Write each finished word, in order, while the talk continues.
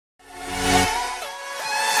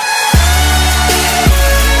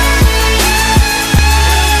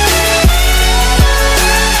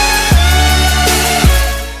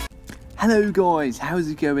Hello guys, how's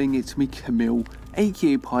it going? It's me Camo,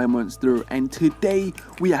 aka Pie Monster, and today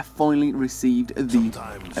we have finally received the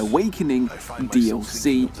Awakening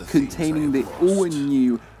DLC containing the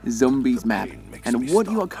all-new Zombies map. And what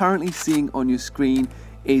you are currently seeing on your screen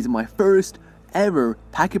is my first ever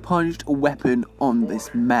pack-a-punched weapon on this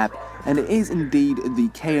map, and it is indeed the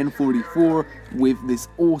KN44 with this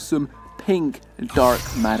awesome pink dark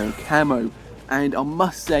matter camo. And I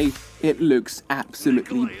must say, it looks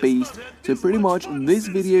absolutely beast. So pretty much this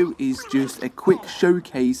video is just a quick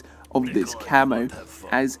showcase of this camo,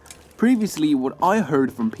 as previously what I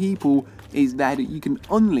heard from people is that you can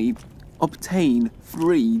only obtain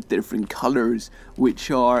 3 different colors, which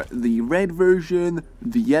are the red version,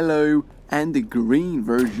 the yellow and the green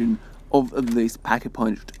version of this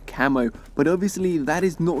pack-a-punched camo. But obviously that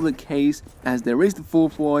is not the case, as there is the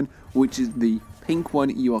 4th one, which is the pink one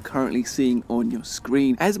you are currently seeing on your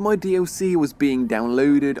screen. As my DLC was being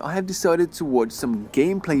downloaded, I have decided to watch some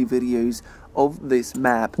gameplay videos of this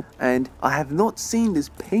map, and I have not seen this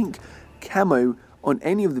pink camo on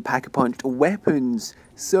any of the pack-a-punched weapons,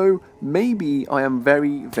 so maybe I am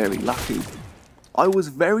very lucky. I was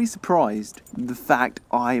very surprised the fact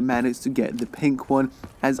I managed to get the pink one,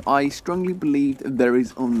 as I strongly believed there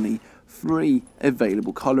is only 3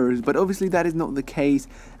 available colors, but obviously that is not the case,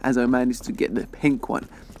 as I managed to get the pink one.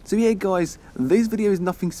 So yeah guys, this video is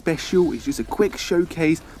nothing special, it's just a quick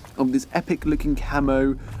showcase of this epic looking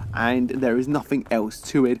camo, and there is nothing else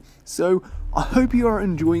to it. So I hope you are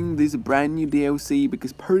enjoying this brand new DLC,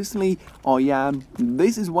 because personally I am.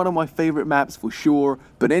 This is one of my favorite maps for sure.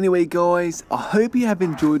 But anyway guys, I hope you have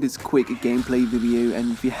enjoyed this quick gameplay video,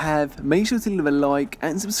 and if you have, make sure to leave a like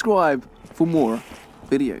and subscribe for more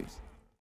videos.